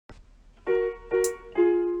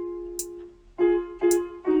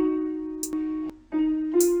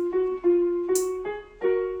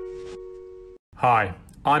Hi,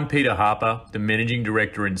 I'm Peter Harper, the Managing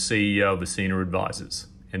Director and CEO of Asena Advisors,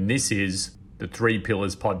 and this is the Three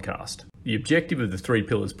Pillars Podcast. The objective of the Three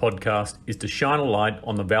Pillars Podcast is to shine a light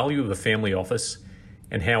on the value of a family office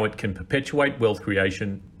and how it can perpetuate wealth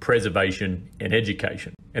creation, preservation, and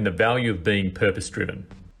education, and the value of being purpose-driven.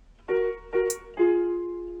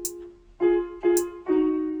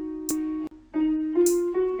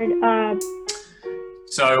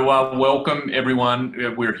 So welcome everyone.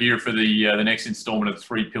 We're here for the next installment of the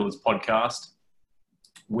Three Pillars Podcast,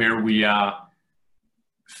 where we are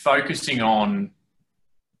focusing on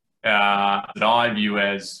that I view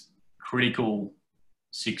as critical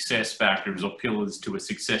success factors or pillars to a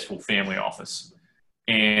successful family office.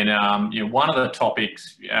 And one of the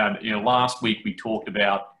topics, last week we talked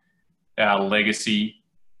about our legacy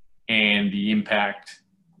and the impact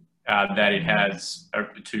that it has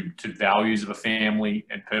to values of a family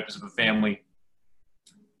and purpose of a family.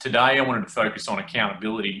 Today, I wanted to focus on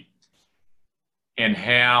accountability and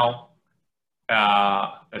how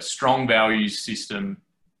a strong values system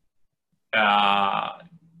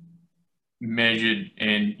measured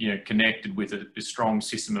and connected with a strong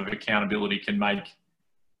system of accountability can make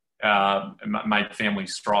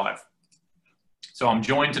families thrive. So I'm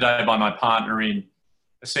joined today by my partner in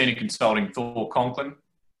Asena Consulting, Thor Conklin.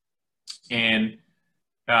 And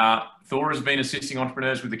Thor has been assisting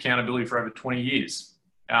entrepreneurs with accountability for over 20 years.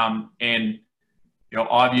 I've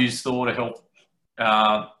used Thor to help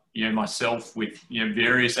myself with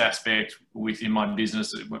various aspects within my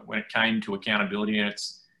business when it came to accountability,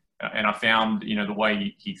 and I found the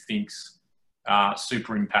way he thinks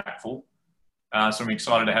super impactful. So I'm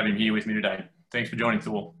excited to have him here with me today. Thanks for joining,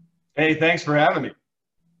 Thor. Hey, thanks for having me.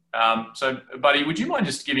 So, buddy, would you mind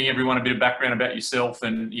just giving everyone a bit of background about yourself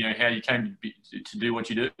and how you came to do what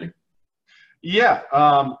you do? Yeah.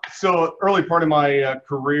 So early part of my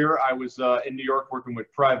career, I was in New York working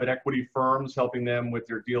with private equity firms, helping them with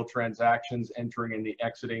their deal transactions, entering and the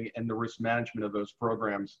exiting and the risk management of those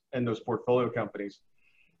programs and those portfolio companies.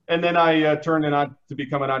 And then I turned to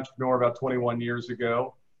become an entrepreneur about 21 years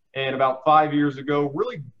ago. And about 5 years ago,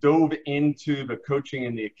 really dove into the coaching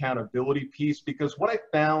and the accountability piece, because what I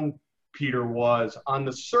found, Peter, was on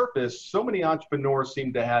the surface, so many entrepreneurs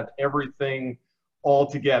seem to have everything all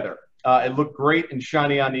together. It looked great and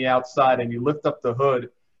shiny on the outside, and you lift up the hood,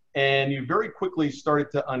 and you very quickly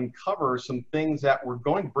started to uncover some things that were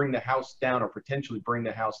going to bring the house down or potentially bring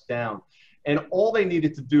the house down. And all they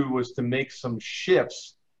needed to do was to make some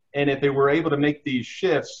shifts. And if they were able to make these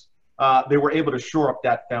shifts, they were able to shore up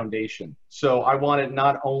that foundation. So I wanted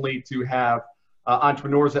not only to have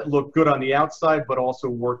entrepreneurs that look good on the outside, but also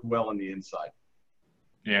work well on the inside.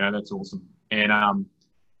 Yeah, that's awesome. And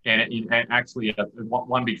actually,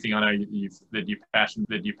 one big thing I know that you're passionate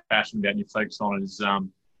about and you focus on is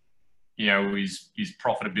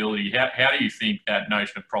profitability. How do you think that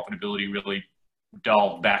notion of profitability really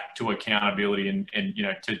dialed back to accountability and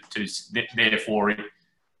to therefore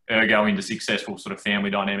go into successful sort of family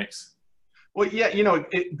dynamics? Well, yeah,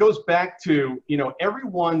 it goes back to,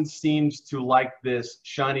 everyone seems to like this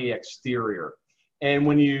shiny exterior. And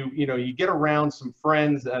when you get around some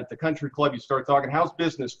friends at the country club, you start talking, how's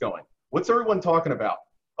business going? What's everyone talking about?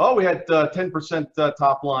 Oh, we had 10%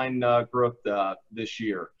 top line growth this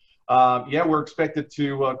year. Yeah, we're expected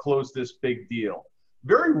to close this big deal.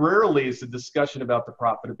 Very rarely is the discussion about the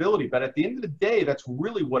profitability, but at the end of the day, that's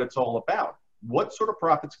really what it's all about. What sort of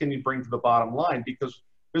profits can you bring to the bottom line? Because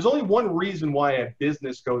there's only one reason why a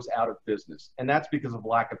business goes out of business, and that's because of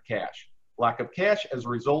lack of cash. Lack of cash as a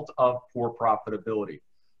result of poor profitability.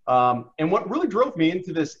 And what really drove me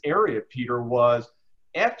into this area, Peter, was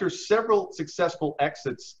after several successful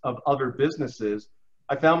exits of other businesses,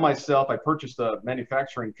 I purchased a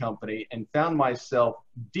manufacturing company and found myself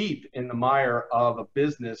deep in the mire of a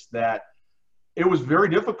business that it was very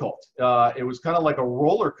difficult. It was kind of like a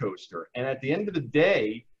roller coaster. And at the end of the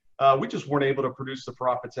day, we just weren't able to produce the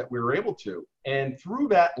profits that we were able to. And through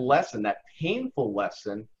that lesson, that painful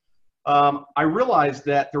lesson, I realized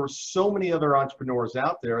that there were so many other entrepreneurs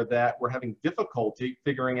out there that were having difficulty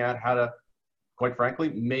figuring out how to, quite frankly,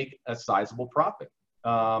 make a sizable profit.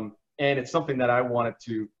 And it's something that I wanted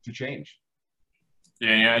to change.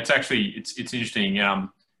 Yeah, it's interesting.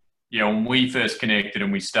 When we first connected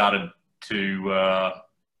and we started to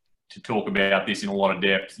talk about this in a lot of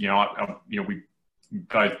depth, we've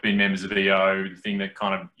both been members of EO. The thing that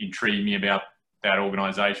kind of intrigued me about that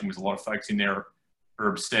organisation was a lot of folks in there are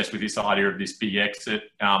obsessed with this idea of this big exit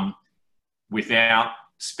without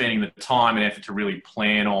spending the time and effort to really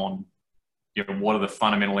plan on what are the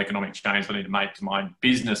fundamental economic changes I need to make to my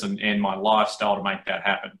business and my lifestyle to make that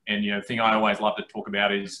happen. And the thing I always love to talk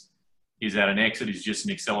about is is that an exit is just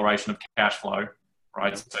an acceleration of cash flow,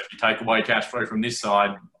 right? So if you take away cash flow from this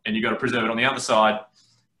side and you've got to preserve it on the other side,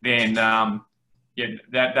 then yeah,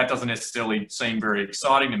 that doesn't necessarily seem very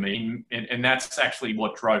exciting to me. And that's actually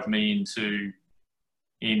what drove me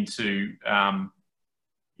into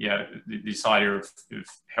yeah, this idea of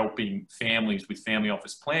helping families with family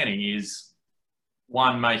office planning is,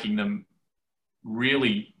 one, making them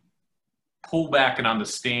really pull back and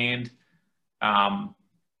understand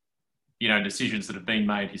you know, decisions that have been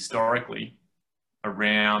made historically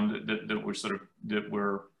around that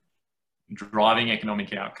were driving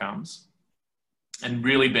economic outcomes, and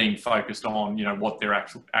really being focused on, you know, what their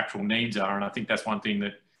actual needs are. And I think that's one thing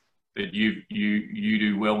that you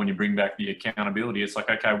do well when you bring back the accountability. It's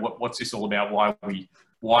like, okay, what's this all about?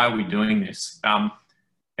 Why are we doing this? And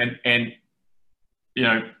you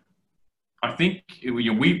know, I think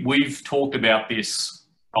we've talked about this,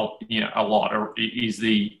 you know, a lot. Or is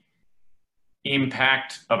the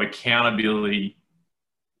impact of accountability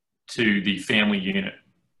to the family unit.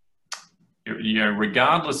 You know,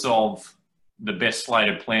 regardless of the best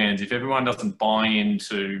slated plans, if everyone doesn't buy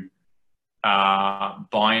into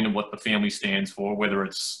what the family stands for, whether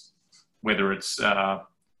it's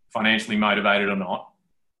financially motivated or not,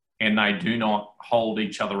 and they do not hold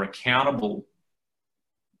each other accountable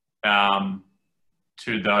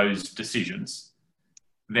to those decisions,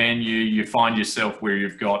 then you find yourself where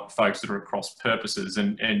you've got folks that are at cross purposes.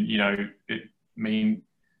 And you know,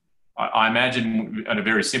 I imagine at a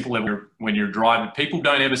very simple level, when you're driving, people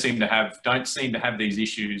don't seem to have these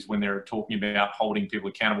issues when they're talking about holding people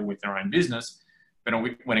accountable with their own business. But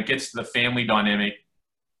when it gets to the family dynamic,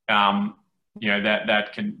 you know,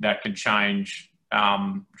 that can change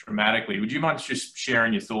dramatically. Would you mind just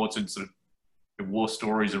sharing your thoughts and sort of the war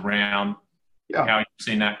stories around how you've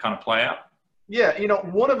seen that kind of play out? Yeah, you know,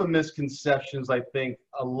 one of the misconceptions I think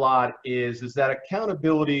a lot is that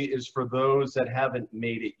accountability is for those that haven't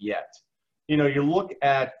made it yet. You know, you look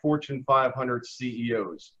at Fortune 500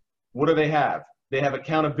 CEOs. What do they have? They have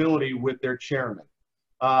accountability with their chairman.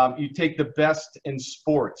 You take the best in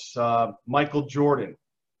sports, Michael Jordan.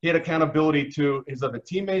 He had accountability to his other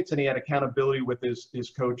teammates, and he had accountability with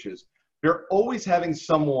his coaches. They're always having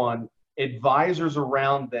someone, advisors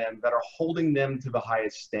around them that are holding them to the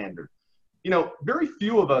highest standard. You know, very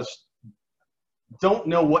few of us don't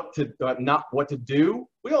know not what to do.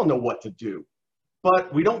 We all know what to do,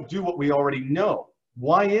 but we don't do what we already know.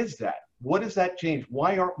 Why is that? What does that change?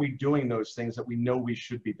 Why aren't we doing those things that we know we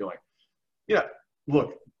should be doing? You know,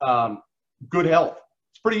 look, good health.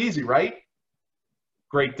 It's pretty easy, right?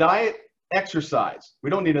 Great diet, exercise. We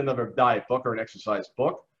don't need another diet book or an exercise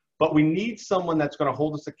book, but we need someone that's going to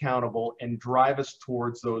hold us accountable and drive us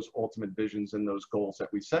towards those ultimate visions and those goals that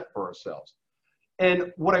we set for ourselves.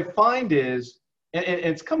 And what I find is, and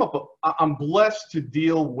it's come up, I'm blessed to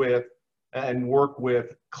deal with and work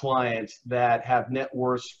with clients that have net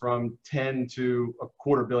worths from $10 to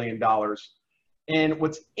 $250 million. And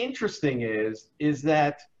what's interesting is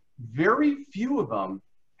that very few of them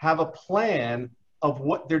have a plan of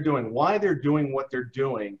what they're doing, why they're doing what they're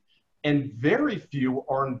doing. And very few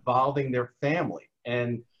are involving their family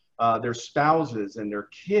and their spouses and their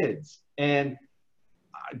kids. And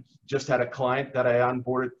I just had a client that I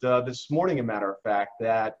onboarded this morning, a matter of fact,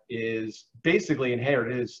 that is basically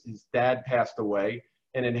inherited. His dad passed away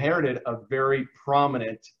and inherited a very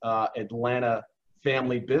prominent Atlanta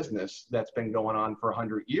family business that's been going on for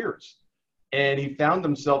 100 years. And he found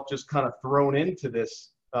himself just kind of thrown into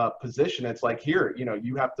this position. It's like, here, you know,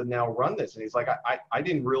 you have to now run this. And he's like, I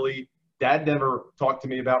didn't really, Dad never talked to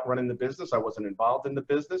me about running the business. I wasn't involved in the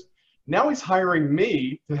business. Now he's hiring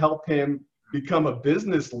me to help him become a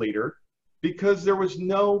business leader because there was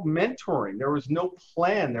no mentoring. There was no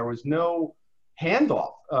plan. There was no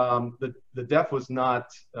handoff. The death was not,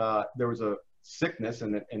 there was a sickness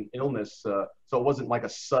and an illness. So it wasn't like a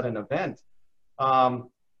sudden event.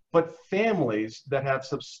 But families that have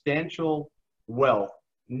substantial wealth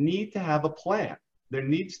need to have a plan. There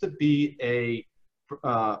needs to be a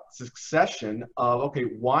succession of, okay,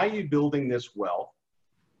 why are you building this wealth,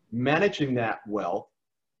 managing that wealth,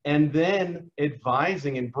 and then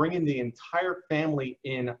advising and bringing the entire family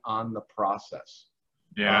in on the process.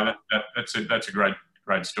 Yeah, that's a great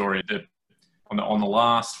story. That on the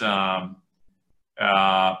last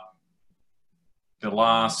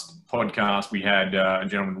podcast we had a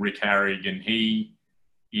gentleman, Rick Harrig, and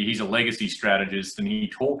he's a legacy strategist, and he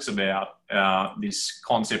talks about this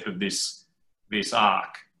concept of this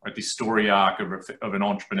arc, right? This story arc of an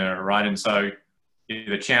entrepreneur, right? And so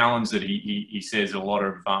the challenge that he says a lot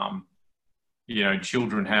of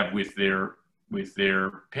children have with their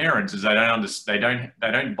their parents is they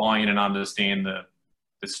don't buy in and understand the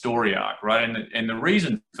story arc, right? And the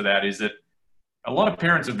reason for that is that a lot of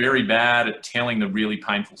parents are very bad at telling the really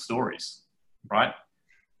painful stories, right?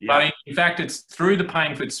 Yeah. But in fact, it's through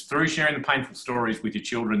sharing the painful stories with your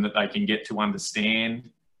children that they can get to understand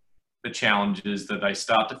the challenges, that they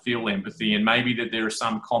start to feel empathy, and maybe that there is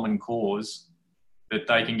some common cause that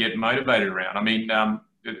they can get motivated around. I mean,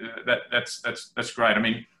 that's great. I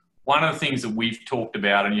mean, one of the things that we've talked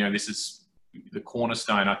about, and this is the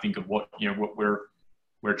cornerstone, I think, of what we're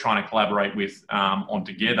trying to collaborate with on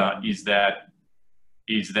together, is that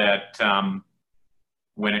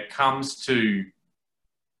when it comes to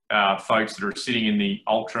folks that are sitting in the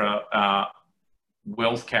ultra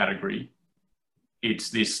wealth category, it's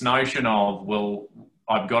this notion of, well,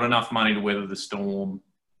 I've got enough money to weather the storm.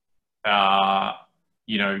 Maybe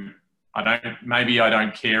I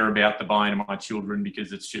don't care about the buy-in of my children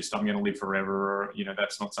because it's just, I'm going to live forever, or,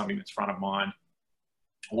 that's not something that's front of mind,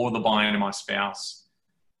 or the buy-in of my spouse.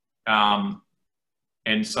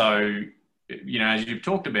 And so, as you've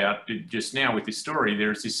talked about just now with this story,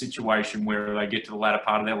 there's this situation where they get to the latter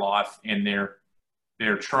part of their life and they're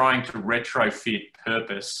trying to retrofit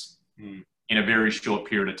purpose in a very short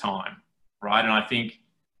period of time, right? And I think,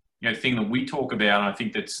 the thing that we talk about, and I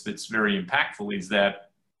think that's very impactful, is that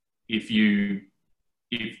if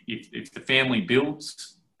the family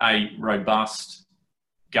builds a robust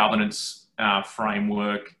governance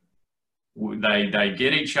framework, they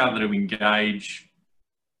get each other to engage,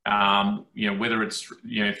 whether it's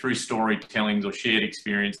through storytellings or shared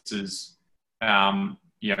experiences,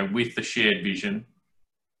 with the shared vision,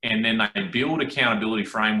 and then they build accountability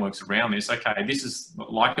frameworks around this. Okay, this is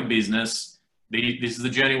like a business. This is the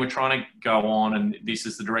journey we're trying to go on, and this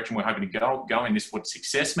is the direction we're hoping to go in. This is what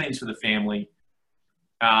success means for the family.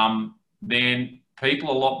 Then people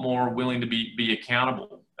are a lot more willing to be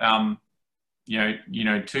accountable. To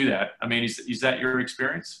that. I mean, is that your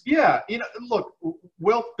experience? Yeah. Look,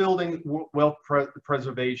 wealth building, wealth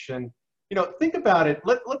preservation, think about it.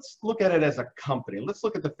 Let's look at it as a company. Let's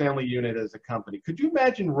look at the family unit as a company. Could you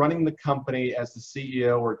imagine running the company as the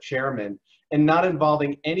CEO or chairman and not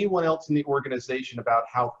involving anyone else in the organization about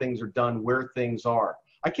how things are done, where things are?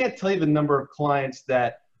 I can't tell you the number of clients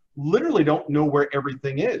that literally don't know where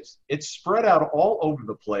everything is. It's spread out all over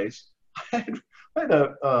the place. I had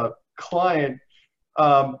a client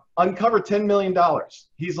uncover $10 million.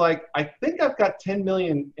 He's like, I think I've got 10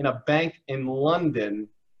 million in a bank in London.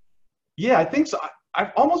 Yeah, I think so.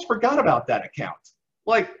 I almost forgot about that account.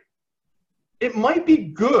 Like, it might be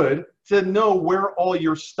good to know where all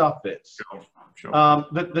your stuff is. Sure.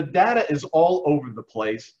 The data is all over the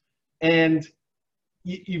place. And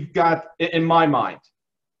you've got, in my mind,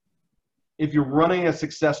 if you're running a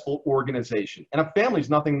successful organization, and a family is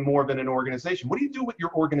nothing more than an organization. What do you do with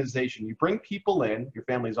your organization? You bring people in, your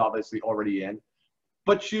family's obviously already in,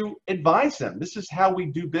 but you advise them. This is how we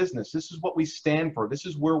do business. This is what we stand for. This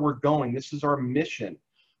is where we're going. This is our mission.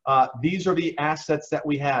 These are the assets that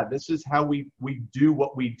we have. This is how we do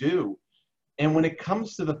what we do. And when it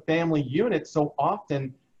comes to the family unit, so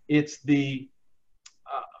often it's the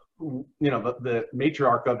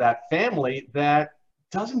matriarch of that family that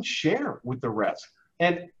doesn't share with the rest.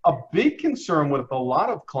 And a big concern with a lot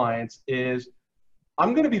of clients is,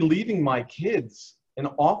 I'm going to be leaving my kids an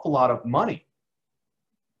awful lot of money.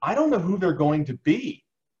 I don't know who they're going to be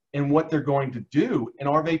and what they're going to do. And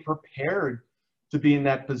are they prepared to be in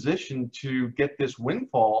that position to get this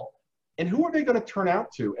windfall? And who are they going to turn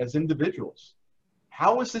out to as individuals?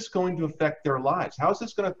 How is this going to affect their lives? How is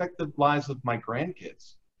this going to affect the lives of my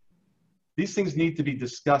grandkids? These things need to be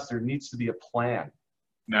discussed. There needs to be a plan.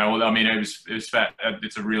 No, well, I mean, it's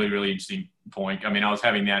a really, really interesting point. I mean, I was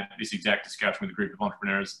having this exact discussion with a group of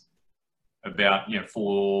entrepreneurs about,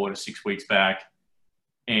 4 to 6 weeks back.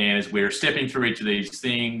 And as we're stepping through each of these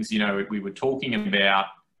things, we were talking about,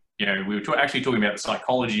 actually talking about the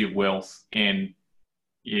psychology of wealth. And,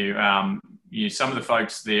 some of the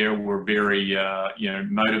folks there were very,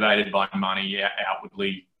 motivated by money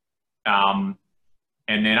outwardly.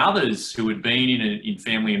 And then others who had been in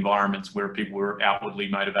family environments where people were outwardly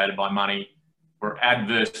motivated by money were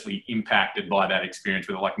adversely impacted by that experience,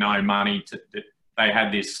 where they're like, no, money, they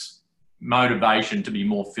had this motivation to be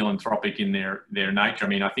more philanthropic in their nature. I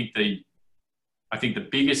mean, I think the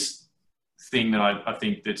biggest thing that I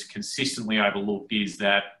think that's consistently overlooked is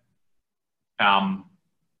that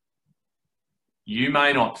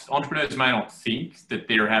entrepreneurs may not think that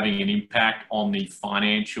they're having an impact on the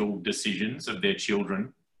financial decisions of their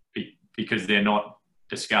children because they're not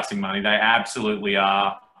discussing money. They absolutely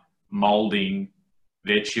are molding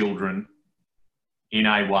their children in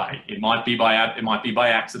a way. It might be by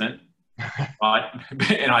accident, right?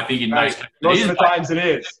 And I think in Right. Most of the times it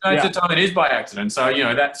is. Most of the time it is by accident. So, you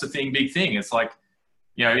know, that's a big thing. It's like,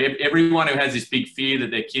 you know, everyone who has this big fear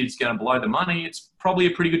that their kid's going to blow the money, it's probably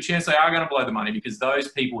a pretty good chance they are going to blow the money, because those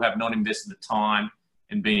people have not invested the time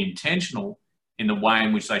and been intentional in the way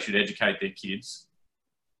in which they should educate their kids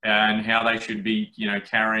and how they should be, you know,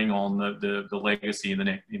 carrying on the legacy for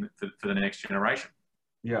the next generation.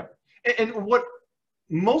 Yeah. And what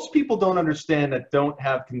most people don't understand that don't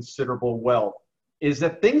have considerable wealth is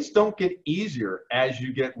that things don't get easier as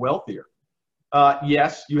you get wealthier.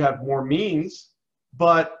 Yes, you have more means,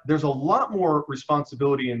 but there's a lot more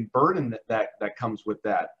responsibility and burden that comes with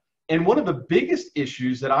that. And one of the biggest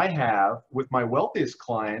issues that I have with my wealthiest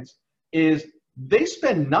clients is they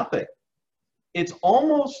spend nothing. It's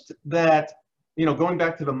almost that, you know, going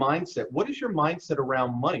back to the mindset, what is your mindset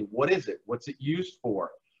around money? What is it? What's it used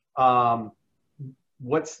for?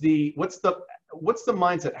 What's the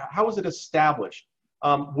mindset? How is it established?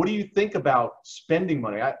 What do you think about spending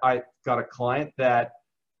money? I got a client that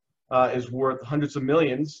is worth hundreds of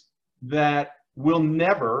millions that will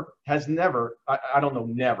never, has never, I don't know,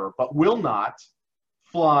 never, but will not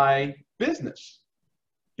fly business,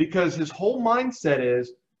 because his whole mindset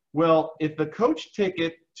is, well, if the coach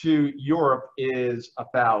ticket to Europe is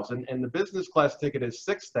 $1,000 and the business class ticket is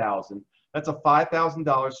 $6,000, that's a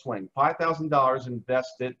 $5,000 swing. $5,000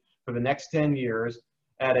 invested for the next 10 years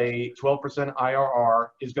at a 12% IRR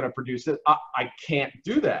is going to produce it. I can't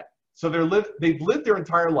do that. So they've lived their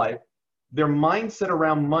entire life. Their mindset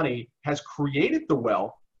around money has created the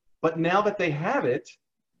wealth, but now that they have it,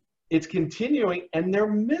 it's continuing, and they're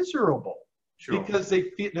miserable. Sure. Because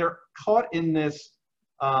they're caught in this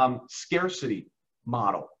scarcity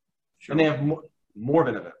model. Sure. And they have more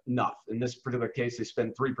than enough. In this particular case, they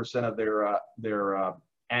spend 3% of their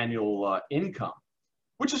annual income,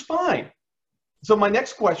 which is fine. So my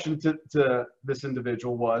next question to this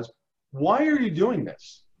individual was, why are you doing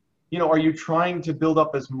this? You know, are you trying to build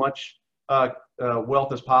up as much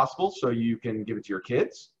wealth as possible so you can give it to your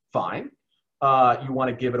kids? Fine. You want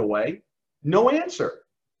to give it away? No answer.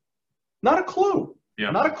 Not a clue.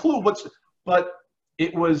 Yeah. Not a clue. But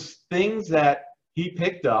it was things that he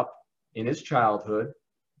picked up in his childhood,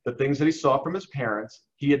 the things that he saw from his parents.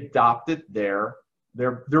 He adopted their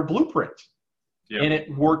blueprint. Yeah. And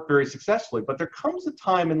it worked very successfully. But there comes a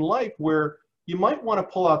time in life where you might want to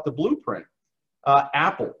pull out the blueprint.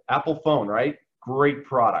 Apple phone, right? Great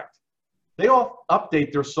product. They all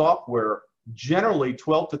update their software generally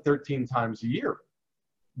 12 to 13 times a year.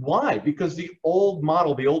 Why? Because the old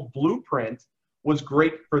model, the old blueprint was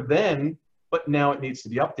great for then, but now it needs to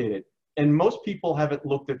be updated. And most people haven't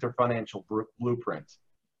looked at their financial blueprint.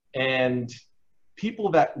 And people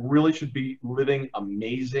that really should be living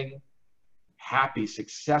amazing, happy,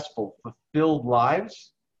 successful, fulfilled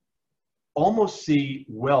lives almost see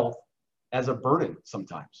wealth as a burden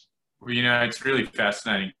sometimes. Well, you know, it's really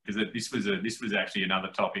fascinating, because this was actually another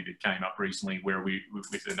topic that came up recently, where we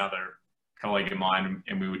with another colleague of mine,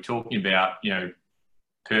 and we were talking about, you know,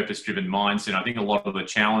 purpose-driven mindset. I think a lot of the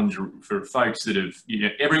challenge for folks that have, you know,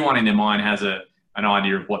 everyone in their mind has an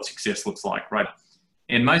idea of what success looks like, right?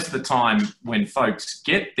 And most of the time when folks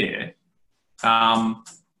get there,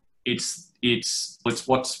 it's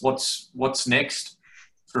what's next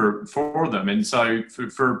for them. And so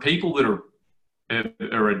for people that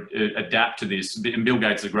adapt to this, and Bill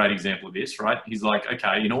Gates is a great example of this, right? He's like,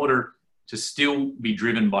 okay, in order to still be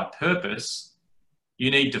driven by purpose, you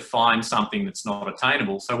need to find something that's not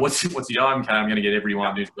attainable. So what's the I'm going to get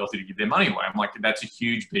everyone who's wealthy to give their money away. I'm like, that's a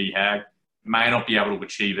huge BHAG. May not be able to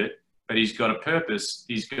achieve it, but he's got a purpose.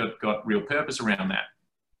 He's got real purpose around that.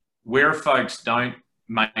 Where folks don't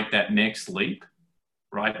make that next leap,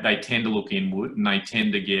 right? They tend to look inward, and they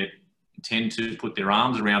tend to put their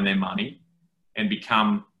arms around their money and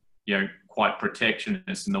become, you know, quite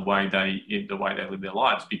protectionist in the way they live their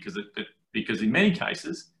lives, because in many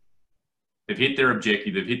cases they've hit their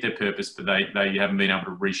objective, they've hit their purpose, but they haven't been able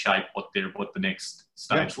to reshape what the next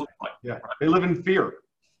stage looks like. Yeah, right? They live in fear.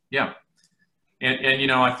 Yeah, and you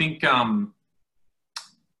know, I think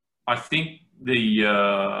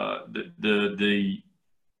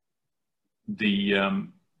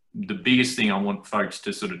the biggest thing I want folks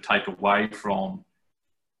to sort of take away from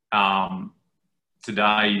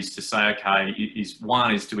today is to say, okay, is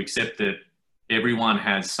to accept that everyone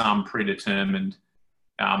has some predetermined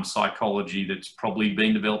psychology that's probably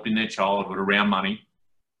been developed in their childhood around money,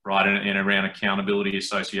 right, and around accountability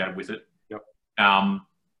associated with it. Yep.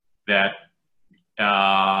 That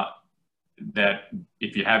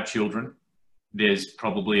if you have children, there's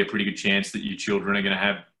probably a pretty good chance that your children are going to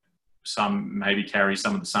have some maybe carry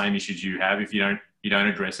some of the same issues you have if you don't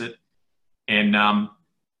address it. And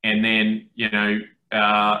then,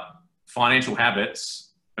 financial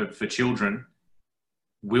habits for children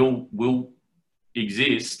will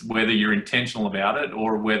exist whether you're intentional about it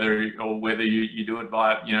or whether you do it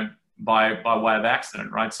by way of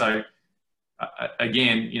accident, right? So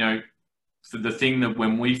again, the thing that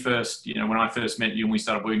when I first met you and we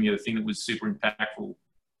started working together, the thing that was super impactful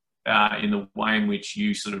in the way in which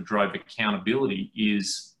you sort of drove accountability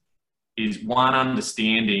is one,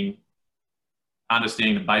 understanding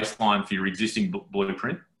the baseline for your existing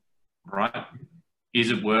blueprint, right?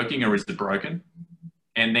 Is it working or is it broken?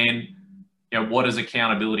 And then, what does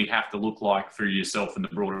accountability have to look like for yourself and the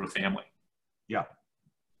broader family? Yeah.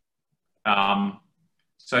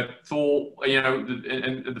 So Thor,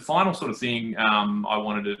 and the final sort of thing I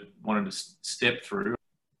wanted to step through.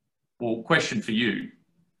 Well, question for you.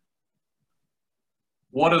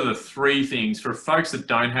 What are the three things for folks that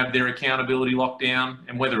don't have their accountability locked down,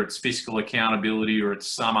 and whether it's fiscal accountability or it's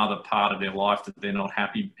some other part of their life that they're not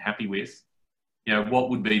happy with? What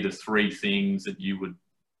would be the three things that you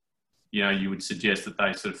would suggest that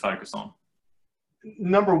they sort of focus on?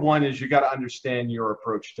 Number one is you got to understand your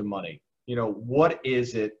approach to money. What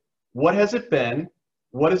is it? What has it been?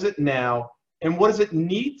 What is it now? And what does it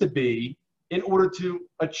need to be in order to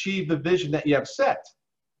achieve the vision that you have set?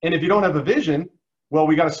 And if you don't have a vision, well,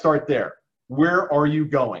 we got to start there. Where are you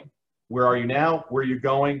going? Where are you now? Where are you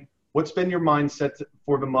going? What's been your mindset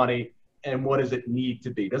for the money? And what does it need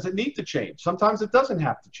to be? Does it need to change? Sometimes it doesn't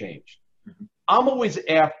have to change. Mm-hmm. I'm always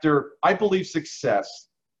after, I believe success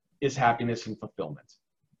is happiness and fulfillment.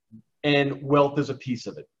 And wealth is a piece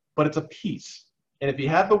of it, but it's a piece. And if you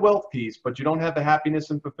have the wealth piece, but you don't have the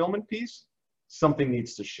happiness and fulfillment piece, something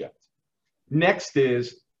needs to shift. Next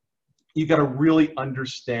is you got to really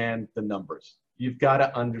understand the numbers. You've got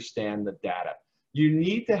to understand the data. You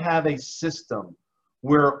need to have a system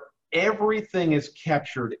where everything is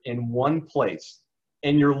captured in one place.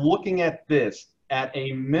 And you're looking at this at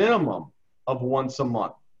a minimum of once a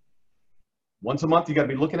month. Once a month, you got to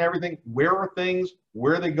be looking at everything. Where are things?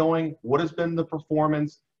 Where are they going? What has been the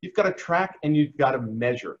performance? You've got to track and you've got to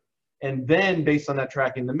measure. And then based on that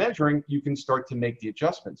tracking and the measuring, you can start to make the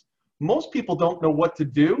adjustments. Most people don't know what to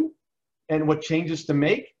do and what changes to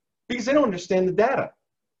make because they don't understand the data.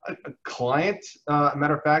 A client,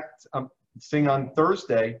 matter of fact, I'm seeing on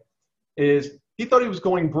Thursday, is he thought he was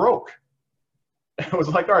going broke. I was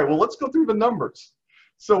like, all right, well, let's go through the numbers.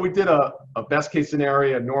 So we did a best case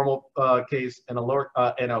scenario, a normal case, and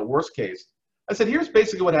a worst case. I said, here's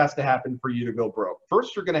basically what has to happen for you to go broke.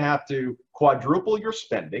 First, you're going to have to quadruple your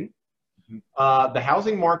spending. The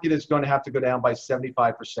housing market is going to have to go down by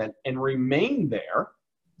 75% and remain there.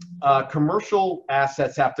 Commercial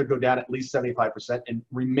assets have to go down at least 75% and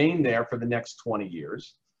remain there for the next 20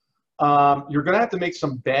 years. You're going to have to make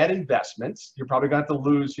some bad investments. You're probably going to have to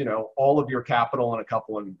lose, all of your capital in a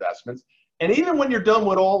couple of investments. And even when you're done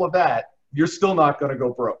with all of that, you're still not going to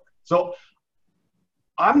go broke. So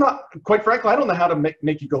quite frankly, I don't know how to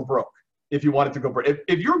make you go broke if you wanted to go broke.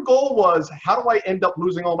 If your goal was, how do I end up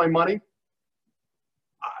losing all my money?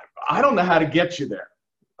 I don't know how to get you there.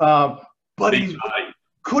 But he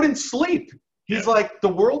couldn't sleep. He's like, the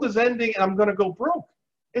world is ending and I'm going to go broke.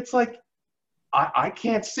 It's like, I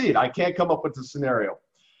can't see it. I can't come up with the scenario.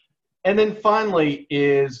 And then finally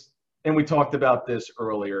and we talked about this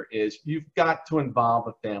earlier, is you've got to involve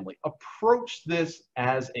a family. Approach this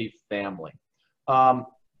as a family.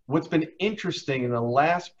 What's been interesting in the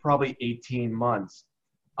last probably 18 months,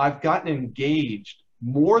 I've gotten engaged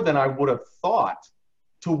more than I would have thought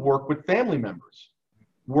to work with family members,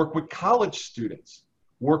 work with college students,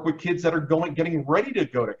 work with kids that are getting ready to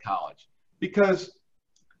go to college. Because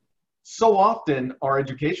so often our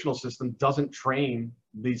educational system doesn't train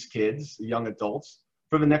these kids, young adults,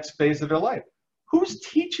 for the next phase of their life. Who's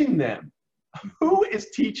teaching them? Who is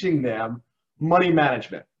teaching them money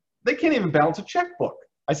management? They can't even balance a checkbook.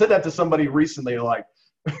 I said that to somebody recently, like,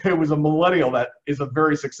 it was a millennial that is a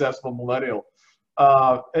very successful millennial.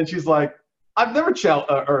 And she's like, I've never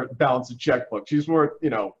balanced a checkbook. She's worth,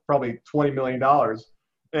 probably $20 million.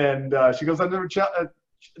 And she goes, I've never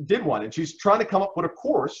did one. And she's trying to come up with a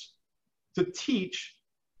course to teach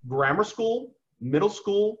grammar school, middle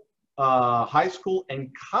school, high school, and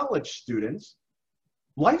college students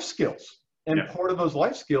life skills. And part of those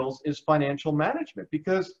life skills is financial management,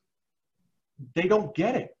 because they don't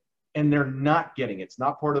get it and they're not getting it. It's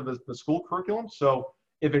not part of the school curriculum. So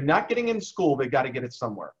if they're not getting it in school, they got to get it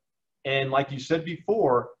somewhere. And like you said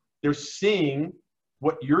before, they're seeing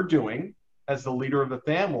what you're doing as the leader of the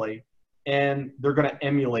family, and they're going to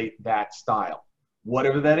emulate that style.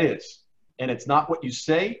 whatever that is. And it's not what you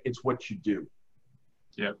say, it's what you do.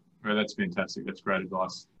 Yeah, well, that's fantastic. That's great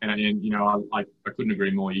advice. And you know, I couldn't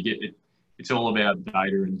agree more. You get it. It's all about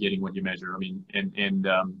data and getting what you measure. I mean, and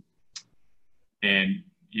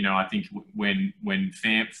you know, I think when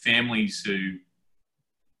families who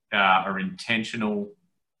are intentional,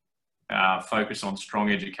 focus on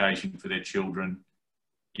strong education for their children,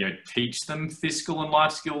 you know, teach them fiscal and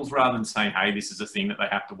life skills rather than saying, hey, this is a thing that they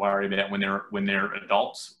have to worry about when they're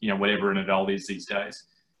adults, you know, whatever an adult is these days.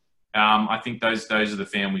 I think those are the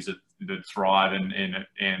families that thrive and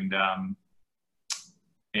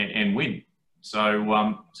win.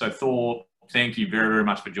 So Thor, thank you very, very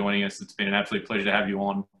much for joining us. It's been an absolute pleasure to have you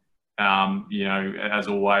on. You know, as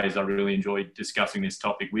always, I really enjoyed discussing this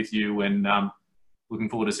topic with you, and looking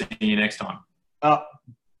forward to seeing you next time.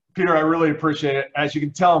 Peter, I really appreciate it. As you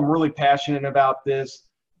can tell, I'm really passionate about this.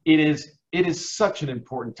 It is such an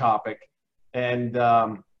important topic, and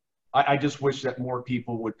I just wish that more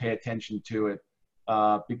people would pay attention to it,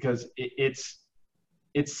 because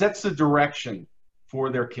it sets the direction for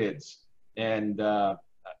their kids. And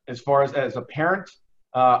as far as a parent,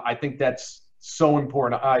 I think that's so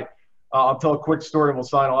important. I'll tell a quick story and we'll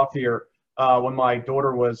sign off here. When my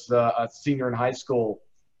daughter was a senior in high school,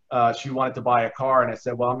 she wanted to buy a car, and I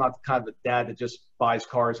said, well, I'm not the kind of dad that just buys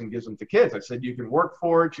cars and gives them to kids. I said, you can work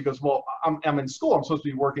for it. She goes, well, I'm in school. I'm supposed to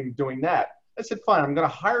be working doing that. I said, fine, I'm going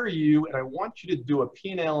to hire you, and I want you to do a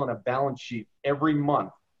P&L and a balance sheet every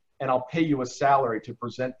month, and I'll pay you a salary to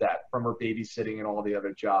present that from her babysitting and all the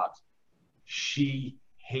other jobs. She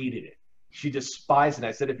hated it. She despised it.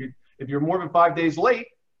 I said, if you're more than 5 days late,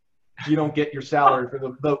 you don't get your salary for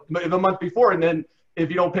the month before, and then if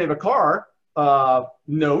you don't pay the car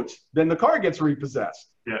note, then the car gets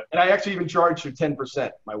repossessed. Yeah. And I actually even charged her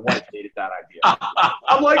 10%. My wife hated that idea.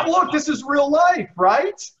 I'm like, look, this is real life,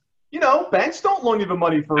 right? You know, banks don't loan you the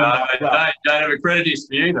money for nothing. Don't have a credit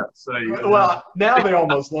history either. So well, now they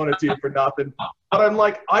almost loan it to you for nothing. But I'm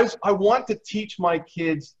like, I want to teach my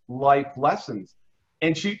kids life lessons,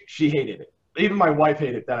 and she hated it. Even my wife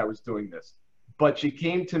hated that I was doing this. But she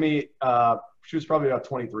came to me. She was probably about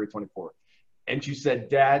 23, 24, and she said,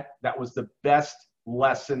 "Dad, that was the best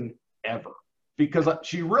lesson ever," because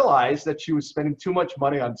she realized that she was spending too much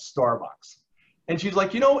money on Starbucks, and she's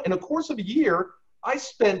like, you know, in the course of a year, I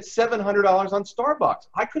spent $700 on Starbucks.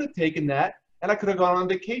 I could have taken that and I could have gone on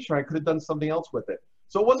vacation. Or I could have done something else with it.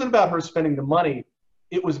 So it wasn't about her spending the money.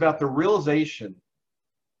 It was about the realization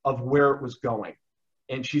of where it was going.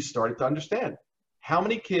 And she started to understand. How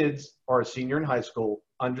many kids are a senior in high school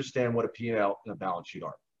understand what a P&L and a balance sheet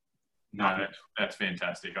are? No, that's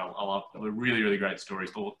fantastic. I love really, really great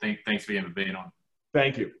stories. Thanks for being on.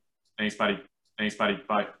 Thank you. Thanks, buddy.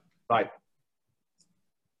 Bye. Bye.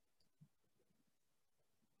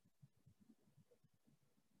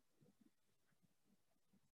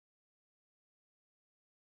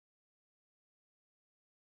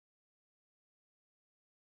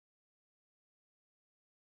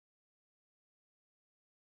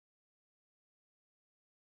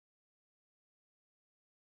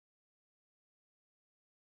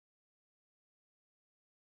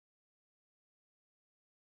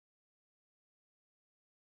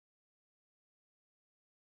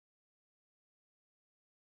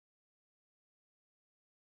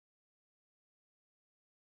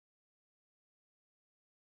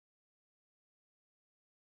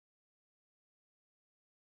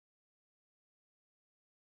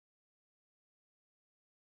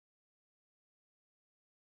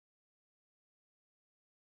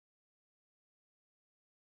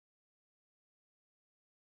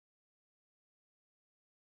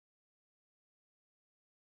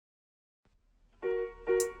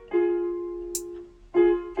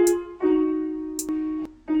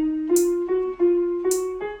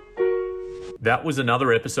 That was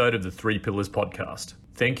another episode of the Three Pillars podcast.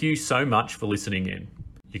 Thank you so much for listening in.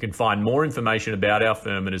 You can find more information about our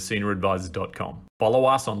firm at asenaadvisors.com. Follow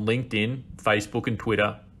us on LinkedIn, Facebook and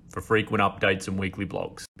Twitter for frequent updates and weekly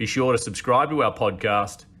blogs. Be sure to subscribe to our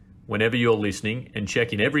podcast whenever you're listening and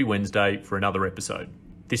check in every Wednesday for another episode.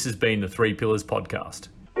 This has been the Three Pillars podcast.